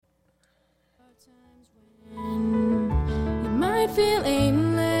You might feel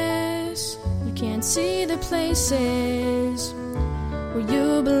aimless. You can't see the places where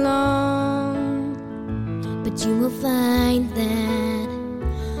you belong. But you will find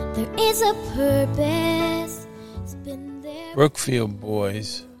that there is a purpose. It's been there. Brookfield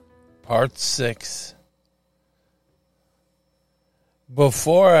Boys, Part 6.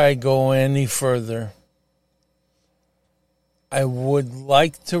 Before I go any further, I would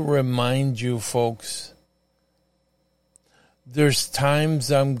like to remind you folks, there's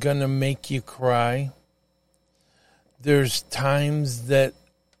times I'm going to make you cry. There's times that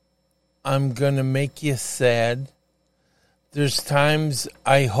I'm going to make you sad. There's times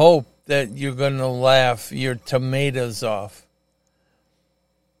I hope that you're going to laugh your tomatoes off.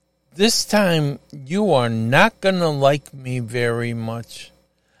 This time, you are not going to like me very much.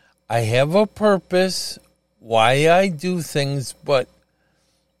 I have a purpose why I do things, but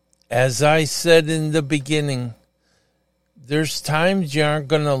as I said in the beginning, there's times you aren't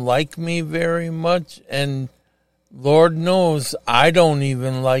going to like me very much, and Lord knows I don't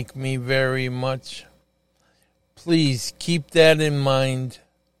even like me very much. Please keep that in mind.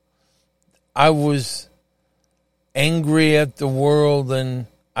 I was angry at the world, and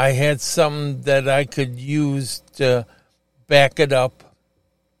I had something that I could use to back it up.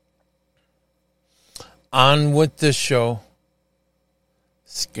 On with the show.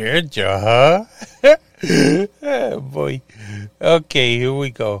 Scared you, huh? Oh, boy. Okay, here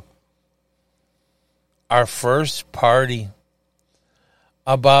we go. Our first party.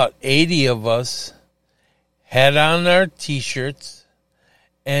 About 80 of us had on our t-shirts,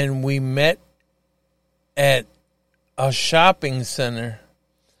 and we met at a shopping center.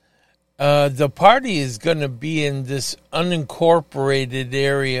 The party is going to be in this unincorporated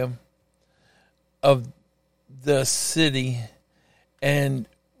area of the city, and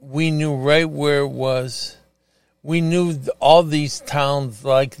we knew right where it was. We knew all these towns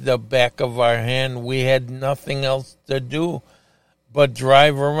like the back of our hand. We had nothing else to do but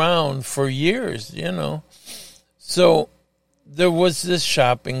drive around for years, you know. So there was this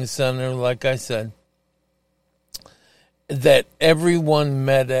shopping center, like I said, that everyone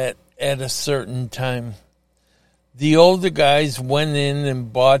met at a certain time. The older guys went in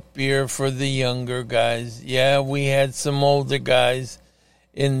and bought beer for the younger guys. Yeah, we had some older guys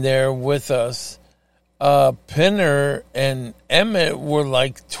in there with us. Pinner and Emmett were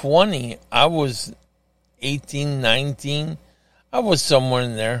like 20. I was 18, 19. I was somewhere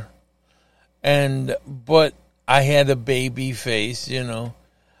in there. But I had a baby face, you know.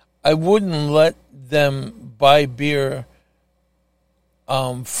 I wouldn't let them buy beer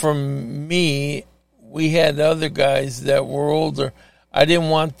from me. We had other guys that were older. I didn't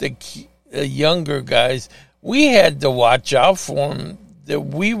want the younger guys. We had to watch out for them. That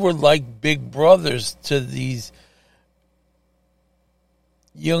we were like big brothers to these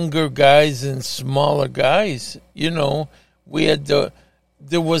younger guys and smaller guys. You know,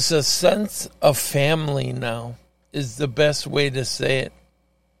 there was a sense of family now, is the best way to say it.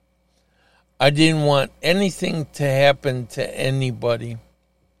 I didn't want anything to happen to anybody.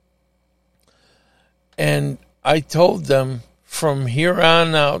 And I told them, from here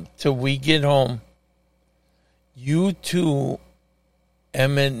on out till we get home, you two,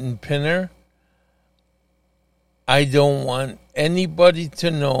 Emmett and Pinner, I don't want anybody to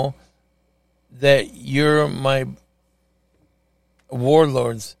know that you're my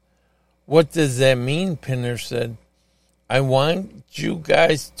warlords. What does that mean? Pinner said. I want you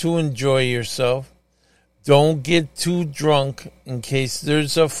guys to enjoy yourself. Don't get too drunk in case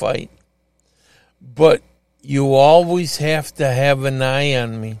there's a fight. But you always have to have an eye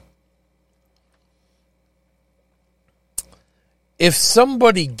on me. If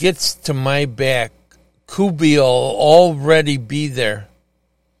somebody gets to my back, Kubi will already be there.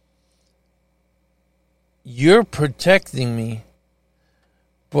 You're protecting me,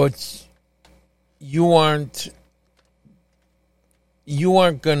 but you aren't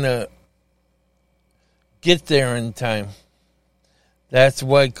going to get there in time. That's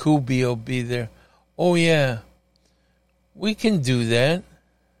why Kubi will be there. Oh, yeah, we can do that,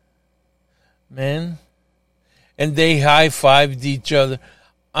 man. And they high-fived each other.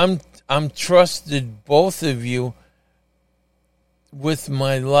 I'm trusted both of you with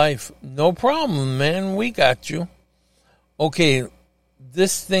my life. No problem, man. We got you. Okay,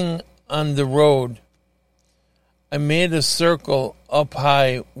 this thing on the road, I made a circle up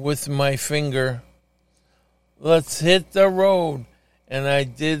high with my finger. Let's hit the road. And I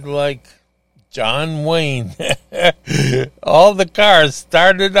did like John Wayne. All the cars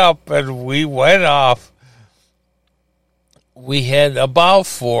started up and we went off. we had about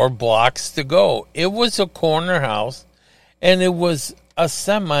 4 blocks to go. It was a corner house, and it was a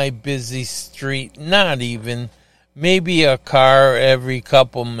semi-busy street, not even, maybe a car every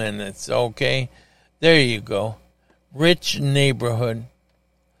couple minutes, okay? There you go. Rich neighborhood.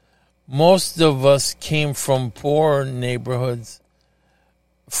 Most of us came from poor neighborhoods.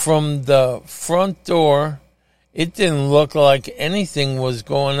 From the front door, it didn't look like anything was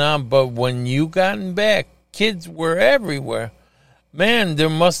going on, but when you got back, kids were everywhere. Man, there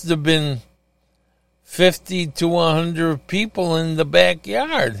must have been 50 to 100 people in the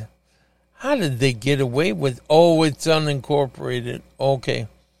backyard. How did they get away with, oh, it's unincorporated. Okay.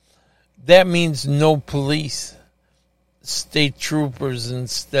 That means no police. State troopers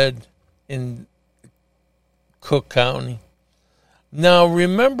instead in Cook County. Now,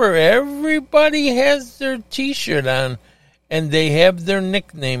 remember, everybody has their T-shirt on, and they have their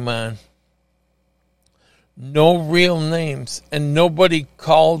nickname on. No real names, and nobody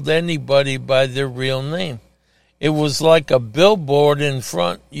called anybody by their real name. It was like a billboard in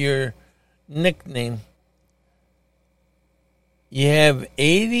front, your nickname. You have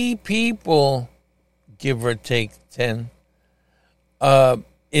 80 people, give or take 10,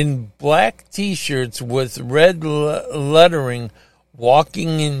 in black T-shirts with red lettering,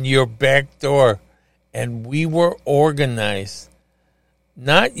 walking in your back door, and we were organized.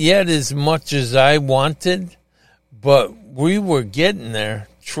 Not yet as much as I wanted, but we were getting there.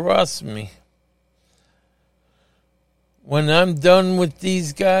 Trust me. When I'm done with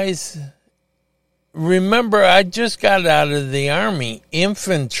these guys, remember, I just got out of the Army,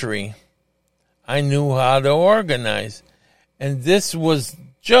 infantry. I knew how to organize. And this was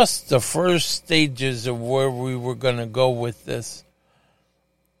just the first stages of where we were going to go with this.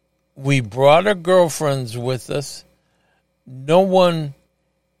 We brought our girlfriends with us. No one,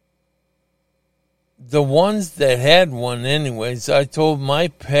 the ones that had one anyways, I told my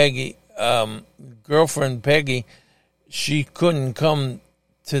girlfriend Peggy, she couldn't come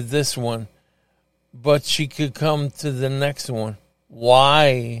to this one, but she could come to the next one.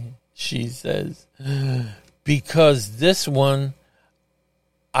 Why? She says, because this one,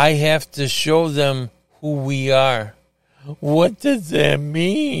 I have to show them who we are. What does that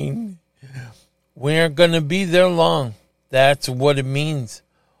mean? We aren't going to be there long. That's what it means.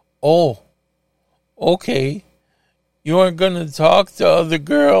 Oh, okay. You aren't going to talk to other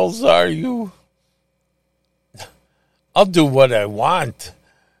girls, are you? I'll do what I want.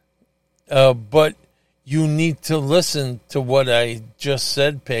 But you need to listen to what I just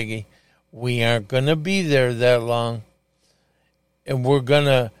said, Peggy. We aren't going to be there that long.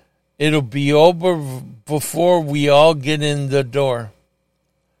 And it'll be over before we all get in the door.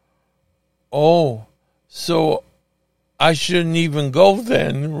 Oh, so I shouldn't even go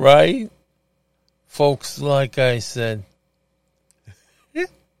then, right? Folks, like I said.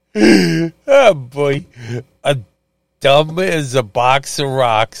 Oh, boy. Dumb as a box of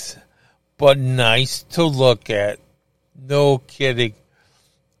rocks, but nice to look at. No kidding.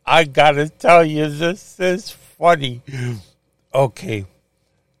 I gotta tell you, this is funny. Okay.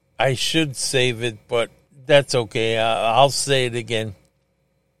 I should save it, but that's okay. I'll say it again.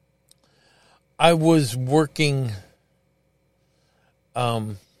 I was working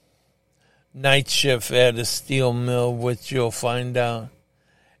night shift at a steel mill, which you'll find out.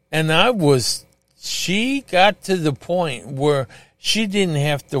 And she got to the point where she didn't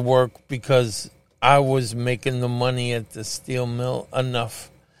have to work because I was making the money at the steel mill enough.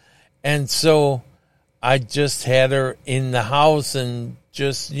 And so I just had her in the house and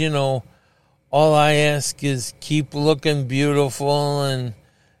just, all I ask is keep looking beautiful and,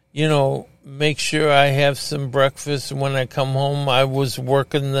 make sure I have some breakfast when I come home. I was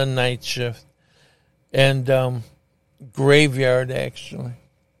working the night shift and graveyard, actually.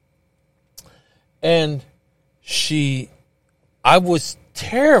 And I was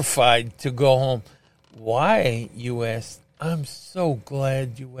terrified to go home. Why, you asked? I'm so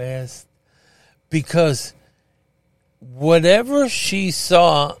glad you asked. Because whatever she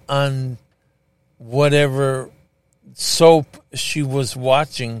saw on whatever soap she was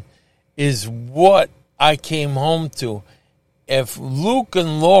watching is what I came home to. If Luke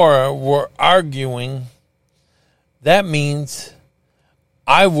and Laura were arguing, that means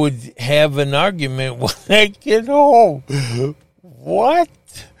I would have an argument when I get home. What?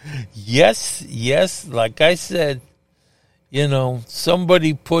 Yes, like I said,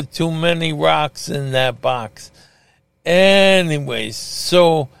 somebody put too many rocks in that box. Anyways,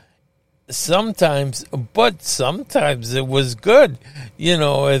 so sometimes it was good,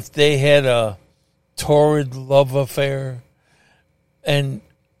 if they had a torrid love affair and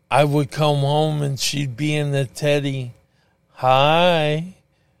I would come home and she'd be in the teddy Hi.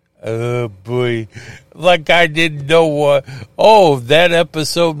 Oh, boy. Like I didn't know what. Oh, that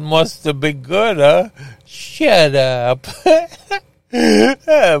episode must have been good, huh? Shut up.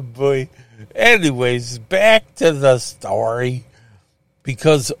 Oh, boy. Anyways, back to the story.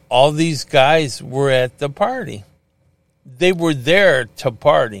 Because all these guys were at the party. They were there to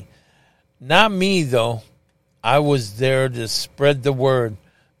party. Not me, though. I was there to spread the word.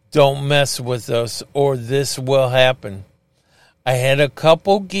 Don't mess with us or this will happen. I had a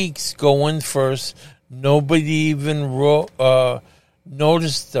couple geeks going first. Nobody even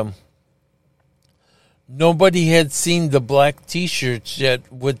noticed them. Nobody had seen the black T-shirts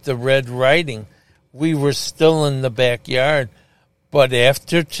yet with the red writing. We were still in the backyard. But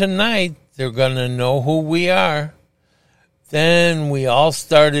after tonight, they're going to know who we are. Then we all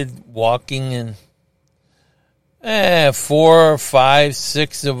started walking in. 4, 5,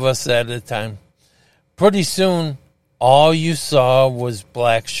 6 of us at a time. Pretty soon, all you saw was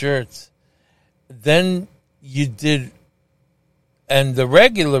black shirts. Then you did, and the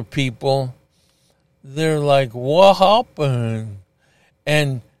regular people, they're like, what happened?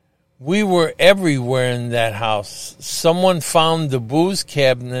 And we were everywhere in that house. Someone found the booze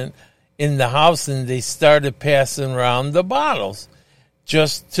cabinet in the house and they started passing around the bottles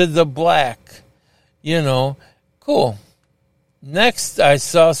just to the black. You know, cool. Next, I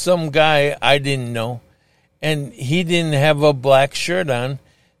saw some guy I didn't know, and he didn't have a black shirt on,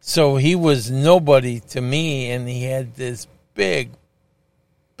 so he was nobody to me, and he had this big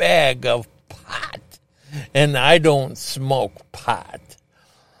bag of pot, and I don't smoke pot.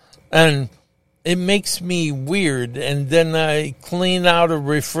 And it makes me weird, and then I clean out a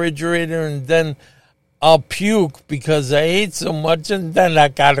refrigerator, and then I'll puke because I ate so much, and then I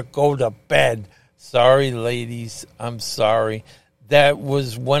gotta go to bed. Sorry, ladies, I'm sorry. That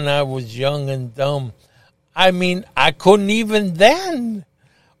was when I was young and dumb. I mean, I couldn't even then.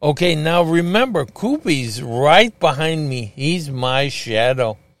 Okay, now remember, Koopy's right behind me. He's my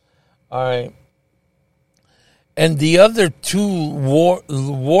shadow. All right. And the other two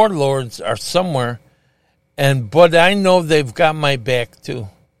warlords are somewhere, but I know they've got my back too.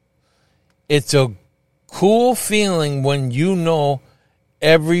 It's a cool feeling when you know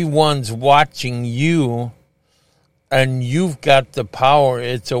everyone's watching you and you've got the power.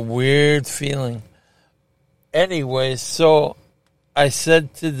 It's a weird feeling. Anyway, so I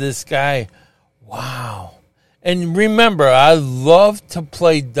said to this guy, wow. And remember, I love to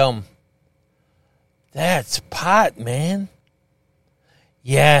play dumb. That's pot, man.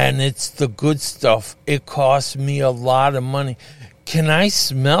 Yeah, and it's the good stuff. It cost me a lot of money. Can I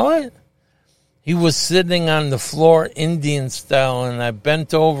smell it? He was sitting on the floor Indian style, and I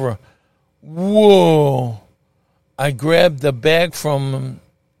bent over. Whoa. I grabbed the bag from him.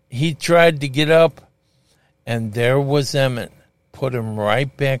 He tried to get up, and there was Emmett. Put him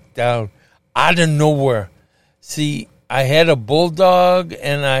right back down, out of nowhere. See, I had a bulldog,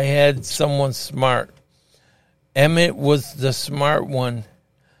 and I had someone smart. Emmett was the smart one.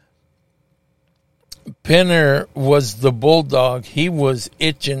 Pinner was the bulldog. He was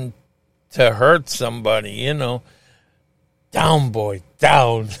itching to hurt somebody, you know. Down, boy,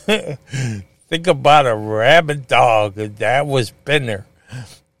 down. Think about a rabid dog. That was Pinner.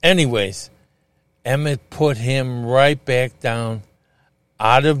 Anyways, Emmett put him right back down,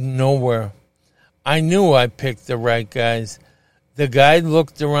 out of nowhere. I knew I picked the right guys. The guy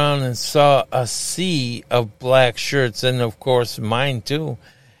looked around and saw a sea of black shirts, and of course mine too,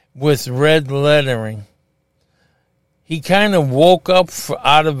 with red lettering. He kind of woke up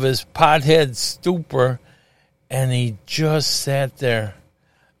out of his pothead stupor, and he just sat there.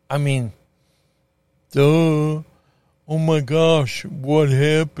 I mean, duh. Oh my gosh, what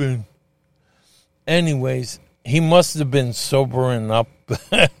happened? Anyways, he must have been sobering up.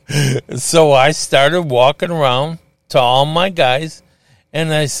 So I started walking around to all my guys,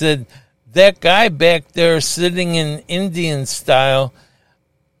 and I said, that guy back there sitting in Indian style,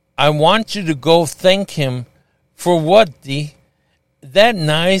 I want you to go thank him for what, D? That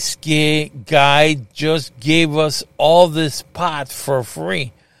nice guy just gave us all this pot for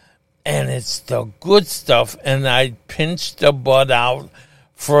free, and it's the good stuff, and I pinched the bud out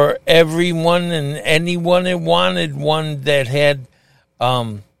for everyone and anyone that wanted one that had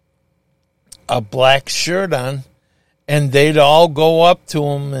a black shirt on. And they'd all go up to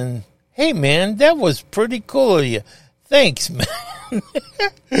him and, hey, man, that was pretty cool of you. Thanks, man.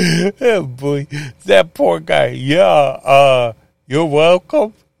 Oh, boy, that poor guy. Yeah, you're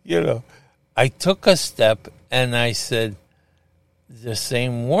welcome. You know, I took a step and I said the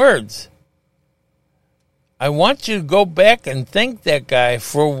same words. I want you to go back and thank that guy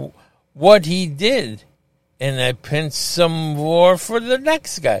for what he did. and I pinched some more for the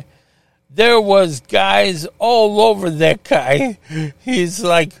next guy. There was guys all over that guy. He's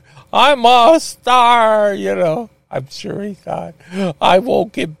like, I'm a star, you know. I'm sure he thought, I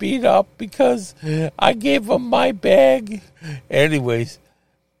won't get beat up because I gave him my bag. Anyways,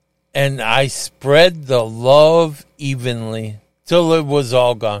 and I spread the love evenly till it was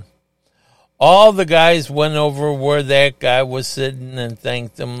all gone. All the guys went over where that guy was sitting and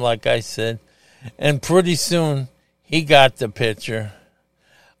thanked him, like I said. And pretty soon, he got the picture.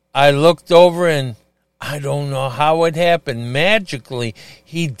 I looked over and I don't know how it happened. Magically,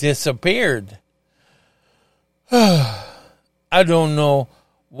 he disappeared. I don't know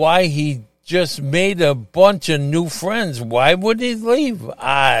why he just made a bunch of new friends. Why would he leave?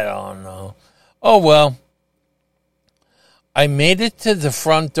 I don't know. Oh, well. I made it to the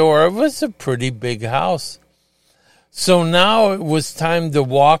front door. It was a pretty big house. So now it was time to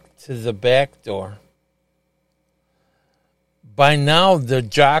walk to the back door. By now, the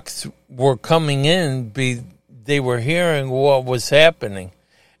jocks were coming in. They were hearing what was happening.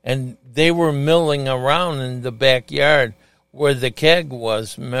 And they were milling around in the backyard where the keg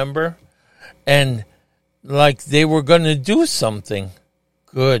was, remember? And like they were going to do something.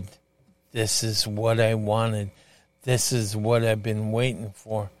 Good. This is what I wanted. This is what I've been waiting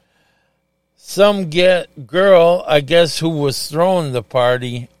for. Some girl, I guess, who was throwing the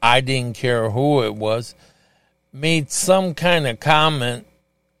party, I didn't care who it was, made some kind of comment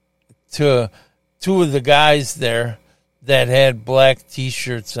to two of the guys there that had black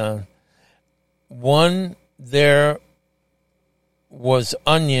T-shirts on. One there was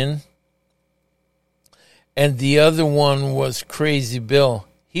Onion, and the other one was Crazy Bill.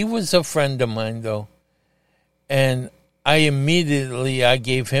 He was a friend of mine, though. And I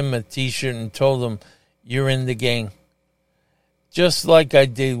gave him a T-shirt and told him, you're in the gang. Just like I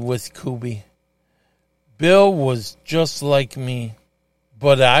did with Kubi. Bill was just like me,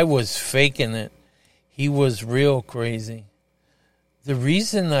 but I was faking it. He was real crazy. The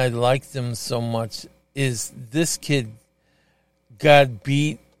reason I liked him so much is this kid got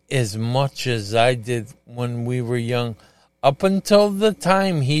beat as much as I did when we were young. Up until the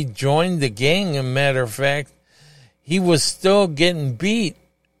time he joined the gang, a matter of fact, he was still getting beat.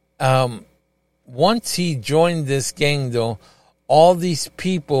 Once he joined this gang, though, all these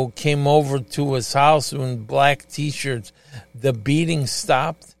people came over to his house in black T-shirts. The beating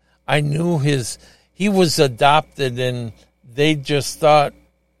stopped. I knew he was adopted, and they just thought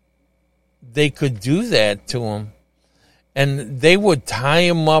they could do that to him. And they would tie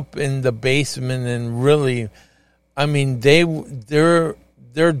him up in the basement and really, I mean, their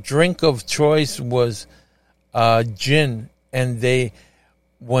drink of choice was gin. And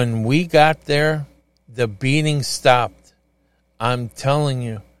when we got there, the beating stopped. I'm telling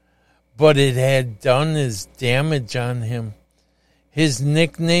you. But it had done his damage on him. His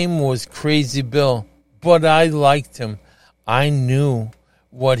nickname was Crazy Bill, but I liked him. I knew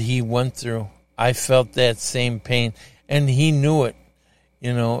what he went through. I felt that same pain, and he knew it,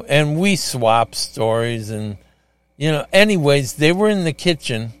 you know, and we swapped stories and, you know, anyways, they were in the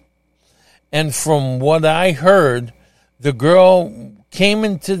kitchen, and from what I heard, the girl came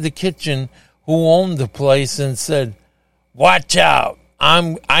into the kitchen who owned the place and said, watch out,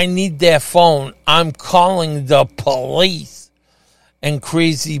 I need that phone, I'm calling the police. And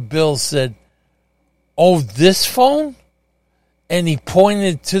Crazy Bill said, oh, this phone? And he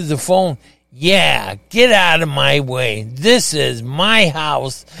pointed to the phone. Yeah, get out of my way. This is my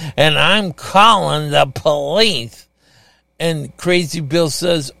house, and I'm calling the police. And Crazy Bill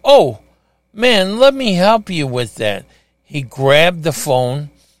says, oh, man, let me help you with that. He grabbed the phone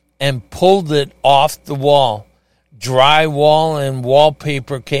and pulled it off the wall. Drywall and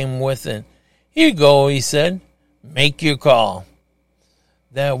wallpaper came with it. Here you go, he said. Make your call.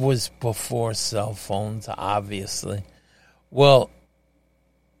 That was before cell phones, obviously. Well,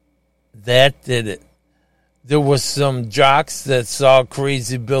 that did it. There was some jocks that saw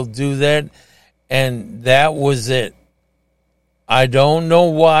Crazy Bill do that, and that was it. I don't know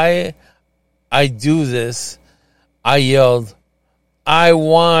why I do this. I yelled, I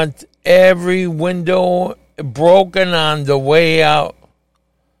want every window broken on the way out.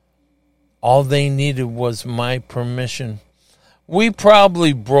 All they needed was my permission. We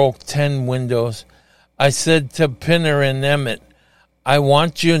probably broke 10 windows. I said to Pinner and Emmett, I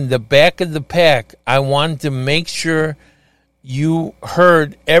want you in the back of the pack. I want to make sure you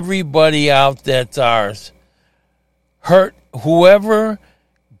hurt everybody out that's ours. Hurt whoever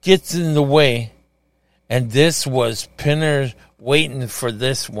gets in the way. And this was Pinner waiting for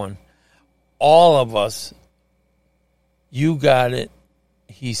this one. All of us. You got it,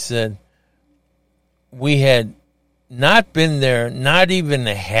 he said. we had not been there, not even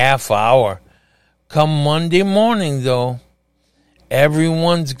a half hour. Come Monday morning, though,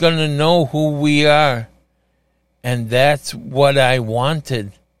 everyone's going to know who we are. And that's what I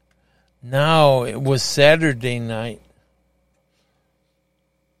wanted. Now, it was Saturday night.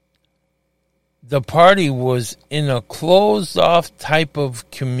 The party was in a closed-off type of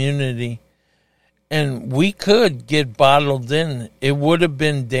community, and we could get bottled in. It would have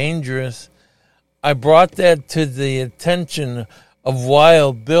been dangerous. I brought that to the attention of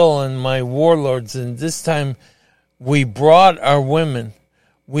Wild Bill and my warlords, and this time we brought our women.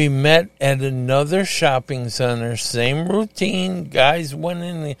 We met at another shopping center, same routine. Guys went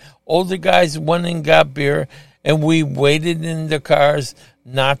in, the older guys went and got beer, and we waited in the cars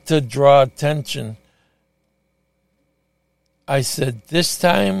not to draw attention. I said, this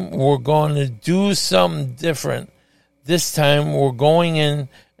time we're going to do something different. This time we're going in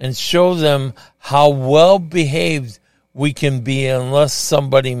and show them how well behaved we can be unless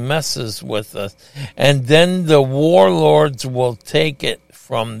somebody messes with us. And then the warlords will take it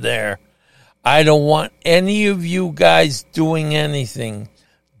from there. I don't want any of you guys doing anything.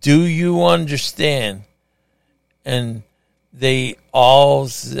 Do you understand? And they all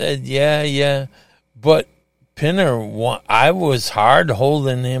said, yeah. But Pinner, I was hard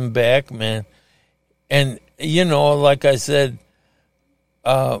holding him back, man. And, like I said,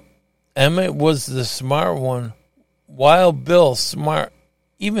 Emmett was the smart one. Wild Bill, smart.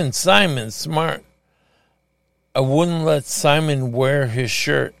 Even Simon, smart. I wouldn't let Simon wear his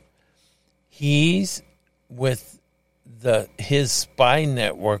shirt. He's with his spy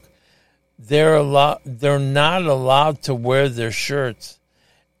network. They're not allowed to wear their shirts.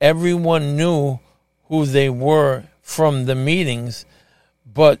 Everyone knew who they were from the meetings,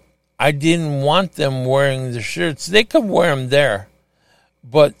 but I didn't want them wearing the shirts. They could wear them there,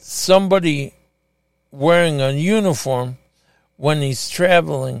 but somebody wearing a uniform when he's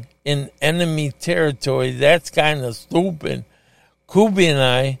traveling in enemy territory, that's kind of stupid. Kubi and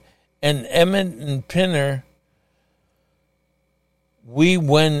I and Emmett and Pinner, we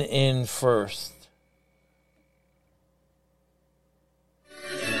went in first.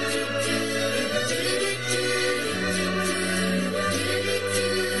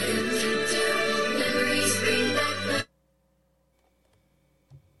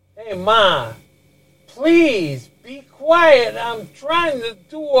 Hey, Ma, please be quiet. I'm trying to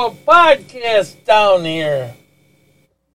do a podcast down here.